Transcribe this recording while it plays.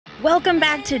Welcome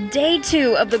back to day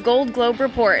 2 of the Gold Globe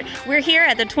Report. We're here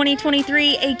at the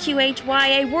 2023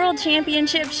 AQHYA World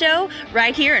Championship Show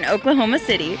right here in Oklahoma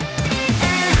City.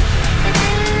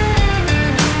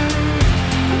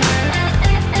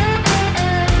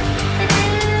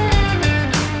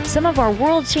 Some of our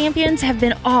world champions have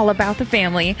been all about the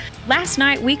family. Last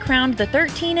night, we crowned the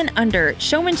 13 and under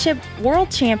showmanship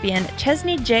world champion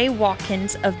Chesney J.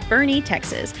 Watkins of Boerne,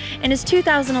 Texas, and his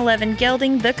 2011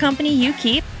 gelding The Company You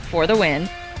Keep for the win.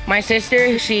 My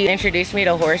sister, she introduced me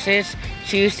to horses.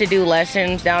 She used to do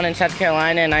lessons down in South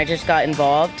Carolina, and I just got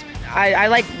involved. I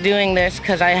like doing this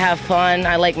because I have fun.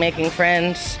 I like making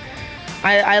friends.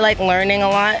 I like learning a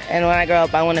lot, and when I grow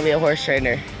up, I want to be a horse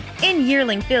trainer. In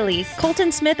yearling fillies,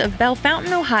 Colton Smith of Belle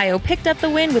Fountain, Ohio picked up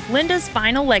the win with Linda's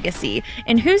Final Legacy.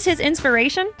 And who's his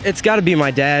inspiration? It's got to be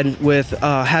my dad with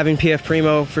having PF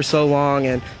Primo for so long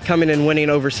and coming and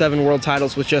winning over 7 world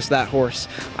titles with just that horse.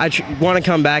 I want to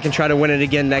come back and try to win it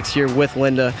again next year with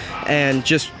Linda and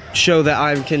just show that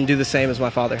I can do the same as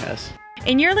my father has.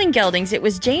 In yearling geldings, it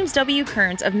was James W.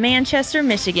 Kearns of Manchester,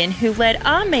 Michigan, who led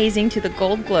Amazing to the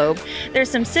Gold Globe. There's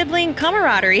some sibling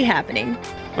camaraderie happening.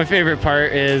 My favorite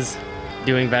part is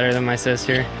doing better than my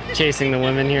sister, chasing the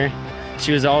women here.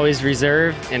 She was always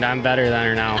reserved, and I'm better than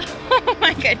her now. Oh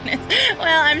my goodness.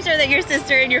 Well, I'm sure that your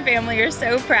sister and your family are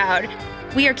so proud.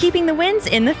 We are keeping the wins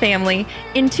in the family.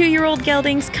 In 2-year-old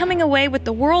geldings, coming away with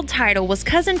the world title was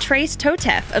cousin Trace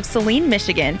Totef of Saline,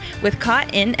 Michigan, with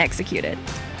Caught in Executed.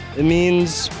 It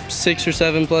means 6 or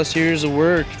 7 plus years of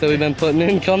work that we've been putting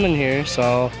in coming here,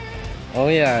 so, oh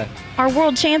yeah. Our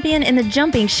world champion in the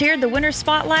jumping shared the winner's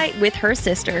spotlight with her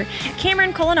sister.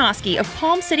 Cameron Kolonowski of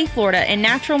Palm City, Florida, and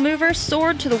natural mover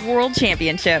soared to the world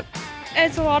championship.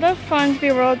 It's a lot of fun to be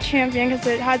a world champion because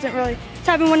it's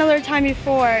happened one other time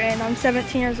before, and I'm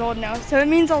 17 years old now, so it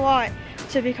means a lot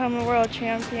to become a world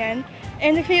champion.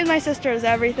 And to compete with my sister is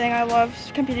everything. I love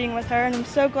competing with her, and I'm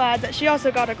so glad that she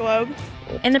also got a globe.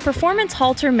 In the performance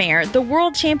halter mare, the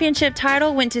world championship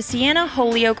title went to Sienna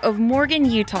Holyoke of Morgan,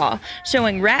 Utah,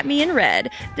 showing Wrap Me in Red.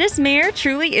 This mare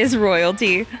truly is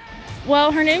royalty.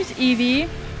 Well, her name's Evie,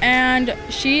 and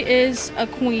she is a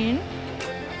queen.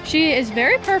 She is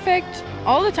very perfect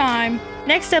all the time.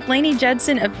 Next up, Lainey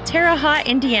Judson of Terre Haute,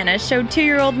 Indiana, showed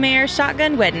 2-year-old mare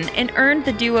Shotgun Weddin' and earned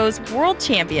the duo's world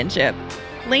championship.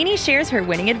 Lainey shares her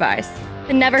winning advice.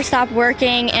 To never stop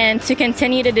working and to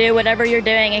continue to do whatever you're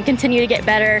doing and continue to get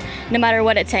better no matter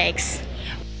what it takes.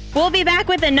 We'll be back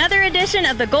with another edition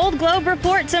of the Gold Globe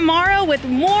Report tomorrow with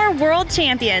more world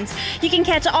champions. You can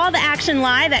catch all the action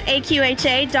live at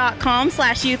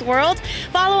aqha.com/youthworld.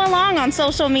 Follow along on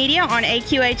social media on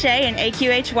AQHA and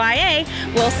AQHYA.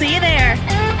 We'll see you there.